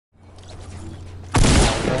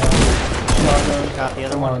got the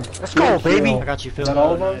other Come one. on. Let's go, baby. I got you, Phil. Is that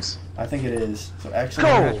all of them? Nice. I think it is. So Let's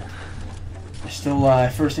excellent. go. Still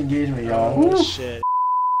live. First engagement, y'all. Oh Woo. shit.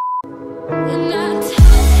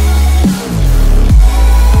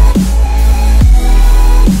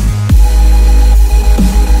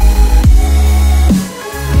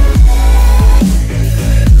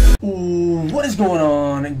 What is going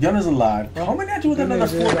on? Gunners Alive, coming at you with another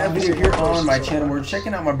Fortnite video here on my channel. We're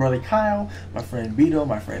checking out my brother Kyle, my friend Beto,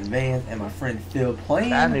 my friend Vance, and my friend Phil playing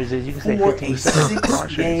Bad news is you can say for a 15%.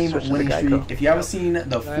 6-game winning streak. Geico. If you haven't seen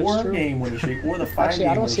the 4-game winning streak or the 5-game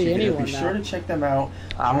winning streak, be sure to check them out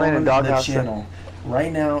on the channel.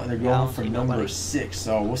 Right now, they're going for number 6,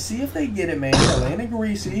 so we'll see if they get it, man. They landed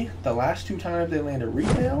greasy. The last 2 times they landed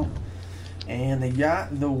retail. And they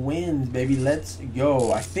got the wins, baby. Let's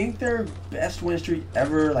go. I think their best win streak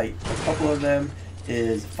ever, like a couple of them,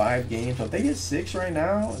 is 5 games. So if they get 6 right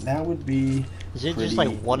now, that would be Is it just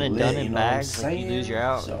like one and done in bags? Like you lose, you're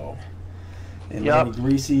out. So, and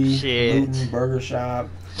greasy, Luton, Burger Shop.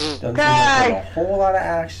 Doesn't seem like there's a whole lot of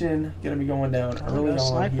action gonna be going down early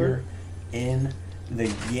on here in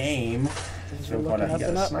the game. So he got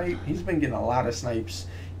a snipe. He's been getting a lot of snipes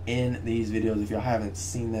in these videos if y'all haven't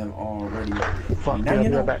seen them already. Now you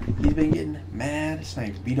know he's been getting mad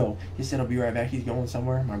snipes. Beto, he said I'll be right back. He's going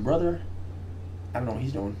somewhere. My brother, I don't know what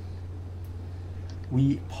he's doing.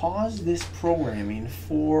 We paused this programming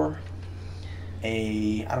for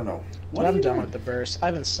I don't know. What I'm done with the burst.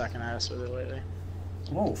 I've been sucking ass with it lately.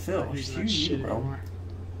 Whoa, Phil, excuse you, bro. Anymore.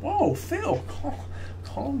 Whoa, Phil,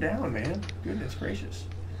 calm down, man. Goodness gracious.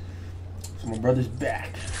 So my brother's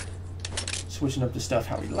back. Switching up the stuff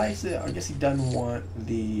how he likes it. I guess he doesn't want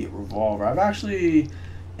the revolver. I've actually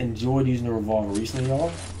enjoyed using the revolver recently,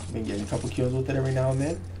 y'all. Been getting a couple kills with it every now and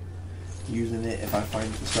then. Using it if I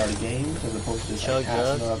find it to start a game, as opposed to just like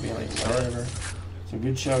passing up, being like whatever. So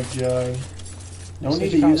good chug jug. No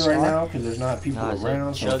need to use it right now because there's not people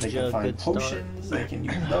around, so if they can find potions, they can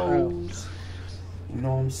use those. You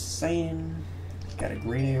know what I'm saying? Got a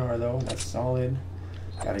green AR though, that's solid.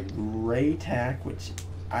 Got a gray tack, which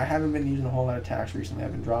I haven't been using a whole lot of tacks recently.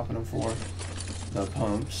 I've been dropping them for the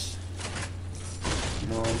pumps. You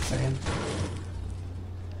know what I'm saying?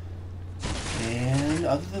 And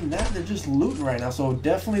other than that, they're just looting right now. So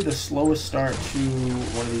definitely the slowest start to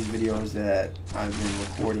one of these videos that I've been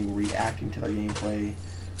recording, reacting to their gameplay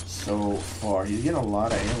so far. He's getting a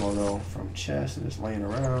lot of ammo though from chests and just laying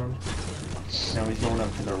around. Now he's going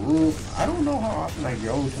up to the roof. I don't know how often I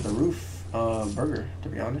go to the roof. Burger, to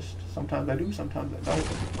be honest. Sometimes I do, sometimes I don't.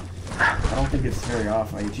 I don't think it's very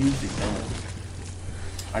often. It's usually done.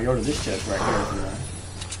 I go to this chest right here.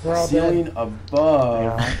 We're all ceiling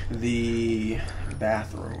above the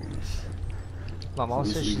bathrooms. My mom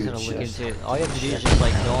says she's gonna look into it. All you have to do is just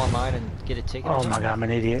like go online and get a ticket. Oh my god, I'm an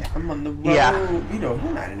idiot. I'm on the road. Yeah. You know,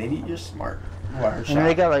 you're not an idiot. You're smart. What, and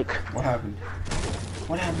they got like. What happened?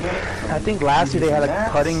 What happened? I think last year they had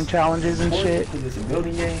like putting challenges and shit. Because it's a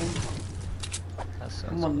building game.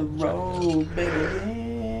 I'm on the road, baby,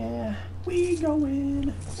 yeah. We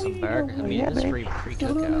going. Some burgers. I mean, it's free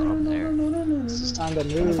cookout up there. It's time to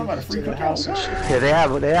move to the house and shit. Yeah,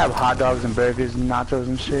 they have hot dogs and burgers and nachos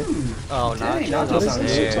and shit. Oh, nachos up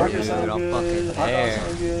there, dude.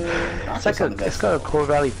 I'm fucking there. It's got a Core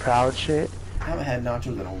Valley Proud shit. I haven't had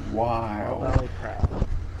nachos in a while. Core Valley Proud.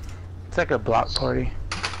 It's like a block party.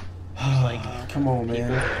 Like, come on,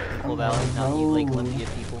 man. Core Valley, not you like let me get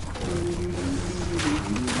people.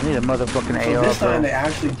 I need a motherfucking AR. So this time they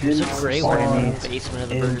actually didn't spawn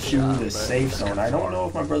into the safe zone. I don't know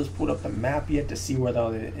if my brother's pulled up the map yet to see where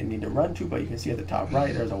they need to run to, but you can see at the top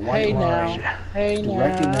right there's a white line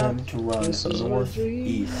directing them to run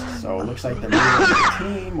northeast. So it looks like they're moving the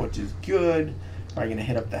team, which is good. Probably gonna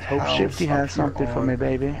hit up the house. Hope Shifty has something for me,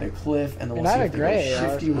 baby. The cliff, and then we'll see if they go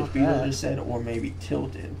Shifty, which Beto just said, or maybe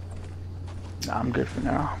Tilted. Nah, I'm good for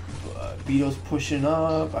now. Beto's pushing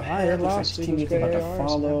up. Ahead, looks like his teammates about to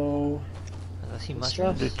follow. I see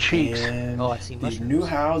mushrooms. The cheeks. And I see mushrooms. These new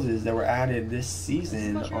houses that were added this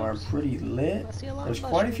season are pretty lit. There's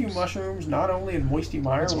quite a few mushrooms, not only in Moisty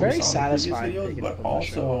Mire, it's very satisfying videos, but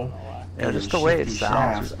also in just the way it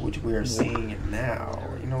sounds, Shaft, which we are seeing now.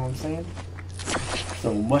 You know what I'm saying?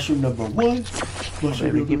 So mushroom number 1,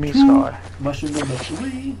 mushroom number 2, mushroom number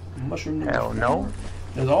 3, mushroom number 4. No.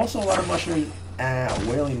 There's also a lot of mushrooms at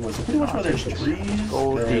Wailing Woods. So pretty much where there's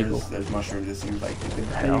trees, there's mushrooms. It seems like it's a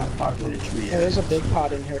big populated tree. Yeah, there's a big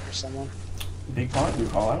pot in here for someone. Big pot? We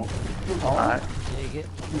call out? We call out? Take it.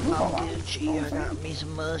 I got me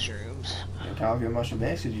some mushrooms. Yeah, Kyle, if you're a mushroom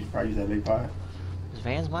man, you should probably use that big pot. Is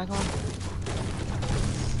Van's mic on?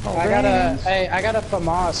 Oh, I got a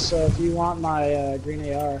FAMAS, so if you want my green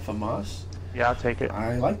AR. FAMAS? Yeah, I'll take it.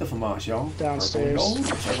 I like the FAMAS, y'all. Downstairs. Purple and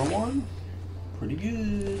gold, whichever one. Pretty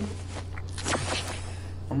good.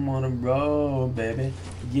 I'm on a roll, baby.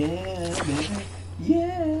 Yeah, baby.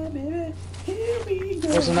 Yeah, baby. Here we go.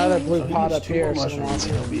 There's another blue So he pot needs up 2 here more if someone mushrooms, wants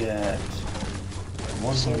and it. he'll be at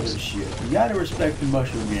 100 shit. You gotta respect the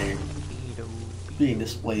mushroom game being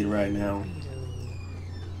displayed right now.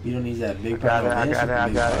 You don't need that big pot. I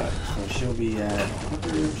got it. So she'll be at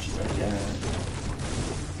she's already got it.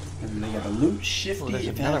 And then they got a loot shifty. there's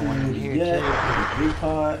If they another haven't one looted here, yet, too. there's a big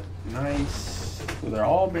pot. Nice. So they're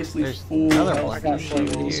all basically There's full. another health one. I got and 4 shield.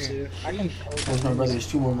 of these too. I can. There's my brother. There's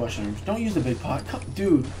 2 more mushrooms. Don't use the big pot. Come,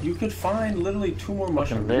 dude, you could find literally 2 more Fucking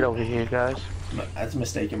mushrooms. lit over here, guys. That's a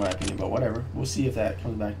mistake in my opinion, but whatever. We'll see if that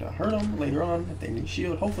comes back to hurt them later on. If they need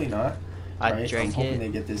shield, hopefully not. I Right? I'm drank hoping it. they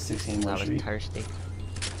get this 16 I more was streak. thirsty.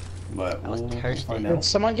 But I was we'll thirsty. find Did out.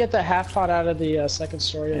 someone get the half pot out of the second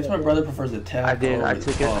story? I guess my brother prefers the tack. I did, over I the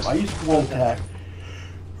took it. pump. I used full tack.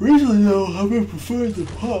 Recently though, I've been preferring the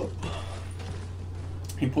pump.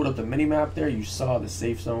 He pulled up the mini map there. You saw the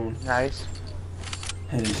safe zone Nice.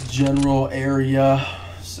 and his general area.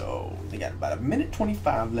 So they got about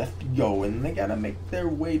 1:25 left to go, and they gotta make their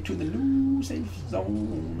way to the new safe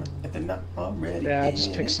zone if they're not already. Yeah, I in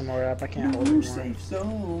just it. picked some more up. I can't hold it New more. safe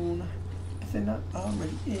zone if they're not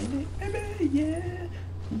already in it, baby. Yeah,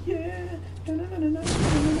 yeah.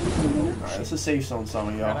 Alright, it's a safe zone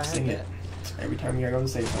song, y'all. I Sing heard it every time you gotta go to the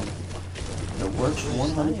safe zone. It works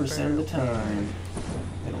 100% of the time.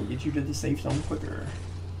 It'll get you to the safe zone quicker.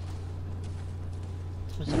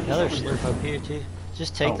 There's another slurp up here too.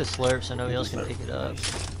 Just take Oh. the slurp so nobody else can Slurp. pick it up.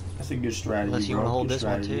 Nice. That's a good strategy. Unless you bro. want to hold Good this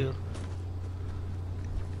one strategy. too.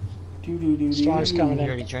 Storm's coming You in.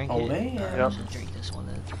 already drank Oh it. man. Yep. Should drink this one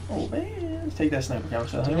then. Oh man. Let's take that sniper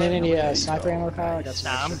couch. Do you need any sniper ammo, Kyle? I got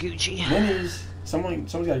some. Nah, I'm Gucci. Minis.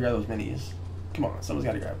 Someone's gotta grab those minis. Come on, someone's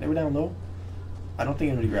gotta grab them. They were down low. I don't think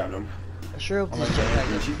anybody grabbed them. I sure hope I'm this like, jetpack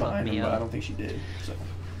she's doesn't fuck behind me them, but I up. don't think she did. So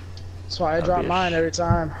That's why I That'd drop be a mine every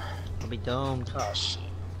time. I'll be domed. Oh shit.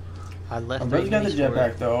 I left my 3 brother's got the minis for jetpack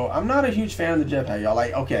it. though. I'm not a huge fan of the jetpack, y'all.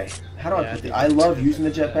 Like, okay, how do I Yeah, put I this? I love using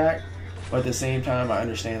the jetpack, but at the same time, I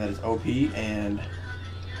understand that it's OP and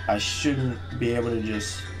I shouldn't be able to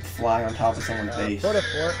just fly on top of someone's base. Put it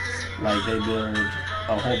for it. Like they build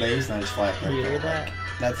a whole base and I just fly up there. You hear that?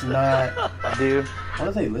 That's not. Dude. What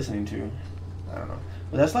are they listening to? I don't know.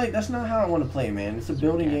 But that's not how I want to play, man. It's a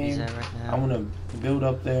building Yeah, he's game. at right now. I want to build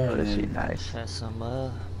up there and Let's see, then nice. Has some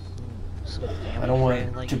I don't want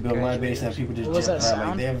damage, like to build my base and have people just What was that jetpack. Like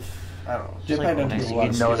sound? they have, I don't know. Just Jetpack like doesn't when take a I lot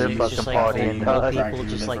of see you know skill. they're It's fucking just partying, you dog. practice people with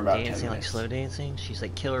just it like for about 10 dancing, like minutes. slow dancing. She's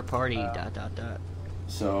like killer party. Dot dot dot.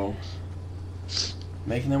 So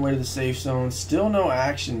making their way to the safe zone. Still no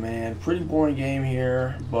action, man. Pretty boring game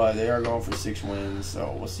here, but they are going for 6 wins.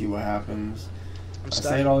 So we'll see what happens. I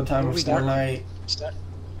say it all the time with Fortnite. Stuck.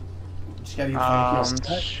 Just gotta get the final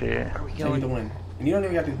kill. Shit. Where are we Take the going? win. And you don't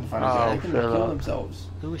even got to get the final Oh, kill. They can Philip. kill themselves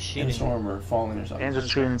Who was in a shooting? storm or falling or something. Angel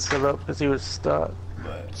shooting Philip because he was stuck.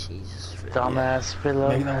 But Jesus. Dumbass making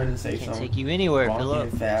Philip. their way to the safe Can't zone. take you anywhere, Walking Philip.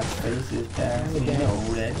 fast, faces past, you Okay. know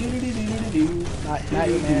that. Not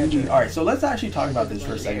your manager. Alright, so let's actually talk about this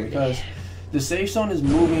for a second because the safe zone is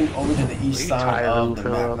moving over to the east side tired of of the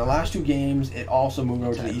Philip? map. In the last 2 games, it also moved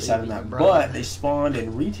over to the east side of the map, but they spawned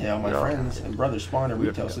in retail. My Yeah. friends and brothers spawned in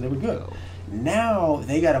retail, so they were good. Now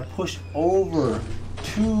they got to push over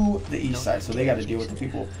to the east side, so they got to deal with the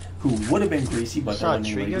people who would have been greasy, but they're Saw a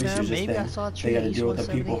running tree away go greasy. down? Just Maybe I then. saw a They tree. got to East deal with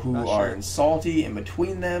the people 170? who Not are sure. in salty in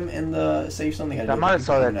between them in the safe zone. They got to I might have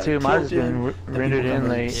saw that too. Might have been rendered in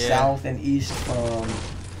late. Yeah. south and east from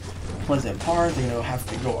Pleasant Park. They're gonna have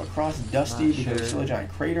to go across Dusty Not because sure. there's still a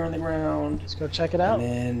giant crater on the ground. Let's go check it And out.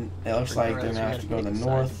 then it looks like they're gonna have to go to the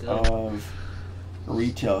north of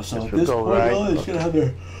retail. So Guess at we'll this go point, right. they're just gonna have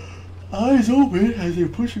their eyes open as they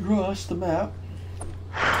push across the map.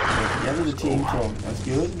 They're together, the team, so that's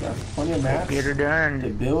good. Got plenty of maps Get her to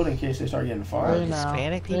done. build in case they start getting Hey, fired. now.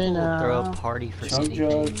 Hispanic Hey, people will throw a now. party for Chug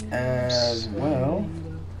Jug anything. as well.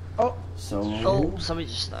 Oh. So Oh, somebody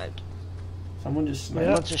just sniped. someone just Yep.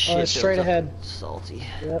 Bunch of shit. Straight built up ahead. Salty.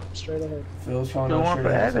 Yep, straight ahead. Phil's calling Go out on straight for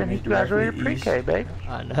ahead, so Evan. You he's guys directly already east pre-K, babe.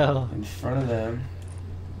 I know. in front of them.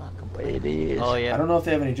 Not It complaining. is. Oh I yeah. don't know if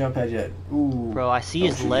they have any jump pads yet. Ooh. Bro, I see Don't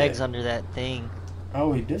his shoot legs yet. under that thing.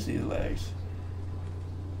 Oh, he did see his legs.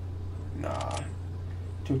 Nah.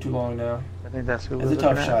 Too long now. I think that's who we're It's a looking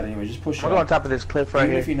tough at. shot anyway. Just push We'll go on up. top of this cliff right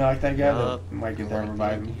Even here. if you knock that guy, Yup. that might get there and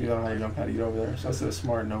revive him. You don't have a jump pad to get over there. So that's a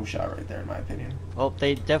smart no shot right there, in my opinion. Oh,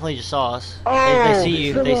 they definitely just saw us. Oh, they see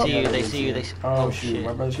you. They Philip. see you. They see you. They see. Oh, shoot. shit.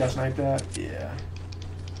 My brother's got sniped at? Yeah.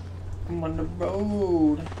 I'm on the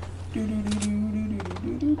road. Do do do do do do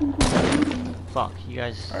do do do do. Fuck, you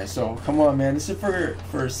guys. Alright, so come on, man. This is for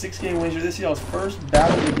 6-game wager. This is y'all's first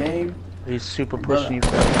battle of the game. He's super Brother, pushing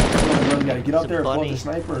you. you gotta get up there, blow the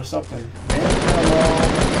sniper or something.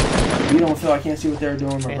 Man, you don't feel I can't see what they're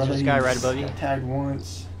doing. My brother, this guy right above you. Tagged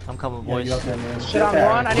once. I'm coming, boys. Get up there, man. Shit, I'm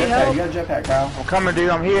one. I need help. You got a jetpack, Kyle. I'm coming, dude.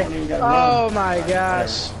 I'm here. Oh my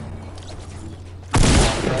gosh.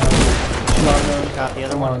 Got the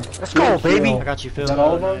other Come one. on. Let's go, baby. I got you, Phil. Is that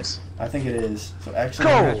all of them? Nice. I think it is. So Let's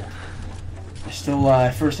excellent. go. Still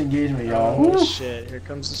alive. First engagement, y'all. Oh shit, here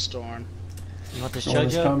comes the storm. You want this Storm chug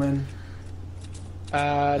is jug? coming.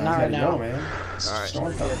 Not right now. Go, man. Alright.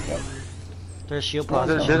 Storm coming. Go. There's shield pods.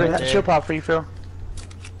 There's right a there. shield pop for you, Phil.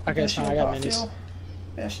 Okay, it's fine, I got minis.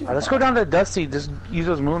 Yeah, Let's go down to Dusty. Just use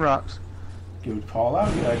those moon rocks. Good call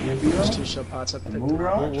out. Good idea, There's Beto. 2 shield pots up The there. moon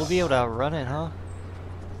rocks. We'll be able to outrun it, huh?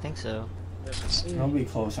 I think so. It'll be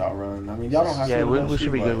close outrun. I mean, y'all don't have Yeah, to. we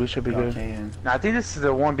should be good. We should be y'all good. Can. Nah, I think this is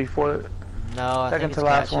the one before. No, I Second think it's to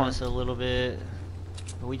last catching one. us a little bit.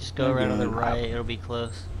 If we just go We're around on the good. right, it'll be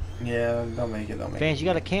close. Yeah, they'll make it. They'll make Vance, it. you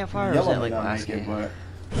got a campfire or is Yellow that may like not last make it, game?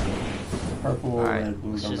 but purple, Alright, red,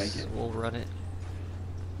 blue let's don't just, make it. we'll run it.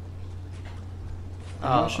 I'm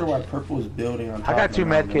not sure why purple is building on top. I got of 2 them.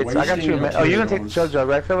 med They're kits. I got wasting 2 med. Oh, you gonna take the materials chug jug,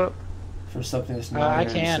 right, Philip? for something that's I not in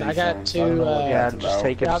the can. safe I got zone, so I don't know what two, Yeah, that's just about.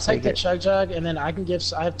 take it. Yeah, I'll Just take take the it. chug jug, and then I can give.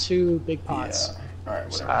 I have 2 big pots. Yeah. Alright,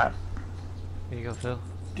 whatever. Alright. Here you go, Phil.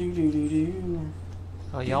 Do.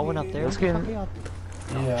 Oh, y'all went up there? Let's get Fuck in. y'all.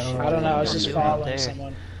 Yeah, I don't know. I was just You're right following there.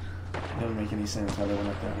 someone. Doesn't make any sense how they went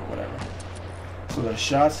up there, but whatever. So the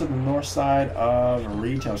shots to the north side of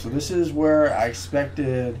retail. So this is where I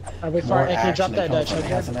expected We more can you drop action to that come from. chug They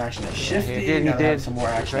had jug? some action at he Shifty. did, he gotta have did. some more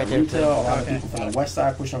action right at there, retail. A lot of Okay. people from the west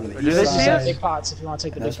side pushing over to the Do east they This is see side. us? big pots if you want to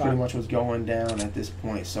take the And big that's pretty pot. much what's going down at this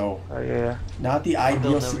point. So Oh yeah. not the ideal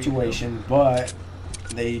Build no situation, but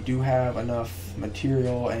they do have enough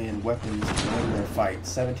material and weapons to win their fight.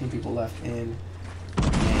 17 people left in the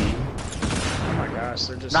game. Oh my gosh,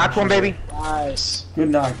 they're just. Knock one, baby. Nice. Good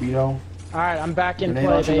knock, Beto. All right, I'm back in Grenade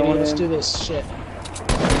play, launcher baby. going Let's in. do this shit.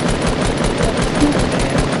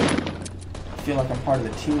 I feel like I'm part of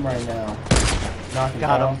the team right now. Knocking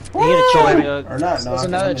Got Kyle. him. He hit a chug jug. Or not knocking.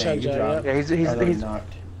 another eliminating. chug Good jug, job. Yeah, he's Although he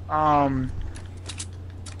knocked.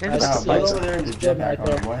 Here's That's the Wow, the get same. over there and just Good jetpack right on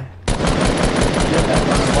there. him, boy. Jetpack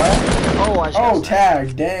on him, boy. Oh, I just Oh, got sniped.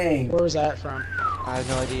 tag, dang. Where was that from? I have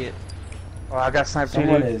no idea. Oh, I got sniped too,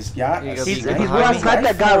 Someone dude. has got Here you go, a He's- He's behind where I me. sniped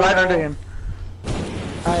that guy right under him.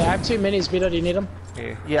 I have 2 minis, Vito. Do you need them?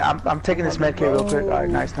 Here. Yeah, I'm taking this med kit real quick. Alright,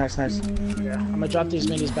 nice. Yeah. I'm gonna drop these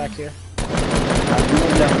minis back here.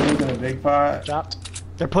 in a big pot. Dropped.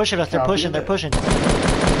 They're pushing us. They're Copy pushing. They're that. pushing.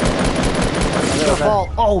 It's gonna fall.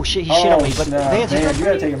 Oh shit! He shit on me. But snap. Vance, Man, you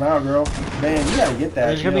gotta take him out, girl. Man, you gotta get that.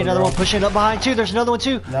 there's gonna be kill, another girl. one pushing up behind too. There's another one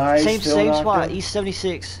too. Nice, Same still knocked spot. him. East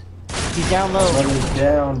 76. He's down low. Brother's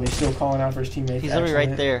down, but he's still calling out for his teammates. He's literally right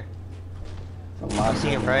Excellent. there. There's a lot I of see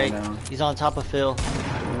him people right. down. He's on top of Phil.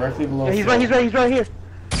 Directly below. Yeah, he's Phil. right here.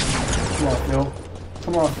 Come on, Phil.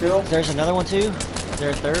 Come on, Phil. There's another one too. Is there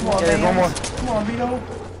a third Come one? on, Yeah, there's man. one more. Come on, Vito.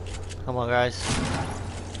 Come on, guys.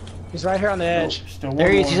 He's right here on the edge. Still There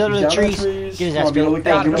he is. one He's more. under the down in trees. Get his Come ass, on, Vito. Phil. Look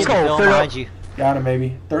down. Get Let's him, go, Phil. Phil. Behind you. Got him,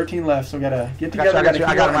 baby. 13 left, so we gotta get Got you, together. I got you,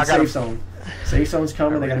 I got him, I got him. Safe zone. Safe zone's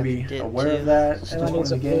coming. They gotta be Did aware too. of that. At this Everyone point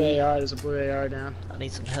needs in a the blue game. AR. There's a blue AR down. I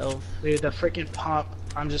need some health. Dude, the freaking pump.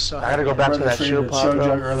 I'm just so I gotta go happy. back to Brother that traded shield a pop, chug bro.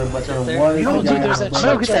 jug earlier, but there up there? was You a don't guy do this. on the I'm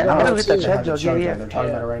gonna get that. I'm gonna get that They chug had the jug. chug Yeah, jug. They're talking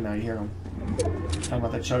Yeah. about it right now. You hear them talking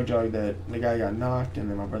about the chug jug that the guy got knocked, and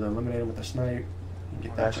then my brother eliminated him with a snipe.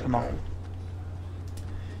 Get that Yes, chug come on. jug.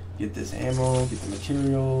 Get this ammo. Get the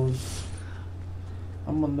materials.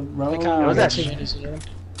 I'm on the road. Like how was I that got 2 shit? minis, you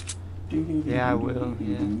know? Yeah, I will.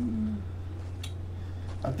 Yeah.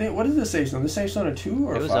 I think, what is the safe zone? The safe zone a 2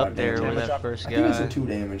 or It was 5 up there damage? with that drop- first I guy. think it's a 2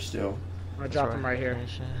 damage still. I'm gonna drop him right here.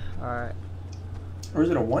 Alright. Or is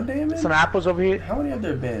it a 1 damage? Some apples over here. How many have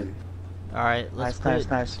there been? Alright, let's Nice,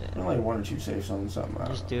 put nice. There's only 1 or 2 safe zones, something. I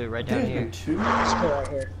don't Just know. do it right I think down here. it's been 2. Just put it right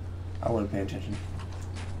here. I wouldn't pay attention.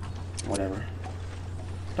 Whatever.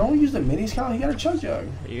 Don't use the minis, Kyle. You got a chug jug.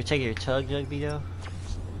 You're taking your tug jug, Vito?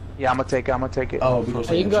 Yeah, I'm gonna take it. Oh, Oh,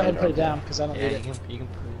 you can go ahead and put it down because I don't Yeah, need you it. can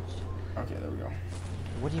put. Okay, there we go.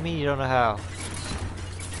 What do you mean you don't know how?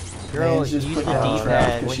 Girl, Man's just use put the down D-pad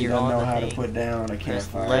traps when because she you're doesn't on know the how to thing. put down a Press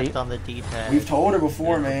campfire. left on the D-pad. We've told her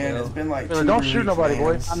before, Yeah, man. go. It's been like Yeah, 2 don't weeks, shoot nobody, man.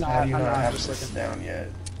 boys. I'm not- How do you I'm not not, have just this looking. down yet?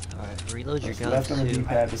 Alright, reload your Press left on guns the too.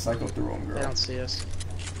 D-pad to cycle through them, They girl. don't see us.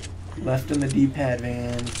 Left on the D-pad,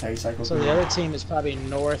 man. That's how you cycle So through the them. other team is probably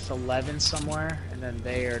north 11 somewhere, and then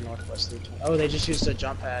they are northwest 320. Oh, they just used a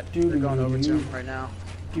jump pad. They're going over to them right now.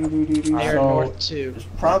 They are So, north 2. there's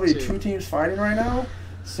probably North 2 teams fighting right now.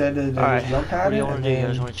 said that there Alright, was jump what pad do you and want to do? You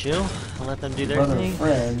guys then want to chill and let them do their brother thing?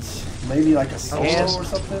 friends, maybe like a solo Yes. or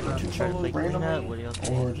something, or 2 Try to solos play cleanup. randomly, What do y'all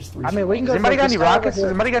think? or just 3 I mean, we can go. Does anybody got any this guy over rockets? Does here.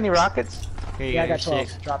 anybody got any rockets? Here you Yeah, I go, got 12.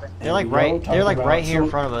 6. Drop it. They're like right. They're like right here in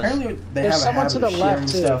front of us. Apparently, they There's have a someone habit to the of sharing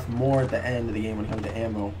left, too. stuff more at the end of the game when it comes to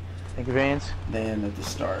ammo Thank you, Vans. than at the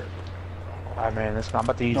start. Alright, man, let's go. I'm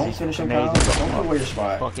about to use Don't these finish him, grenades. Kyle. Don't put away your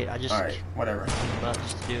spot. Fuck it. I just. Alright, whatever. I'm about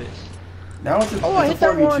to do it. Now it's a, Oh, I it's a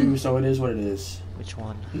hit that 4v2, one. so it is what it is. Which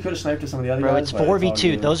one? You could have sniped at some of the other Bro, guys. it's but all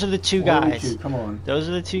 4v2. good. Those are the 2 guys. 4v2, come on. Those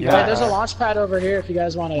are the 2 Yeah. Wait, guys. there's a launch pad over here if you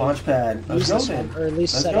guys want to Launch pad. Let's use go this then. one, or at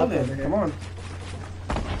least Let's set go up over then. here. Come on.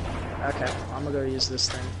 Okay, I'm gonna go use this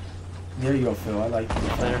thing. There you go, Phil. I like you.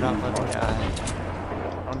 Better not fucking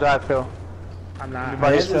die. Don't die, Phil. I'm not. By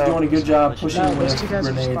Vance is yourself. doing a good job pushing No, with those 2 guys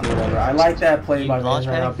are grenades or just whatever. I like that play You by launch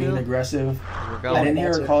Vance right now, pad, being Phil? aggressive. We're I going. didn't hear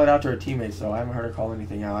her That's call it out to her teammates, though. I haven't heard her call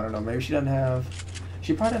anything out. I don't know. Maybe she doesn't have.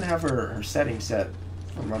 She probably didn't have her settings set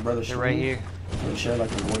from my brother's They're right here. So share like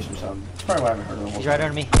her voice or something. That's probably why I haven't heard her. the whole He's right time.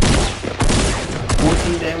 under me.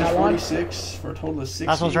 14 damage, Got one. 46 for a total of 60.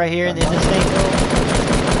 Last one's right here in this thing.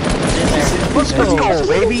 It's in there. Let's go,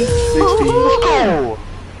 baby. 60. Let's go.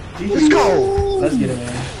 Let's go. Let's get it,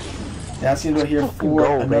 man. That's gonna do it here for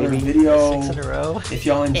go, another baby. video. 6 in a row. If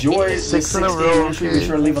y'all enjoyed this 6 in a 6 row, entry, be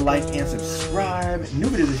sure to leave a like and subscribe. New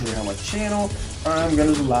videos this year on my channel. I'm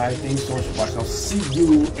gonna do live. Thanks so much for watching. I'll see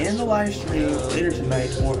you in the live stream later tonight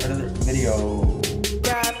for another video.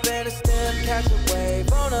 Grab in a stem, catch a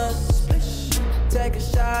wave on us. Take a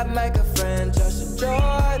shot, make a friend, just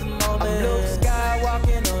enjoy the moment. I'm blue sky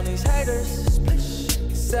walking on these haters.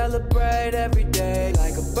 Celebrate every day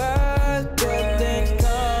like a bird.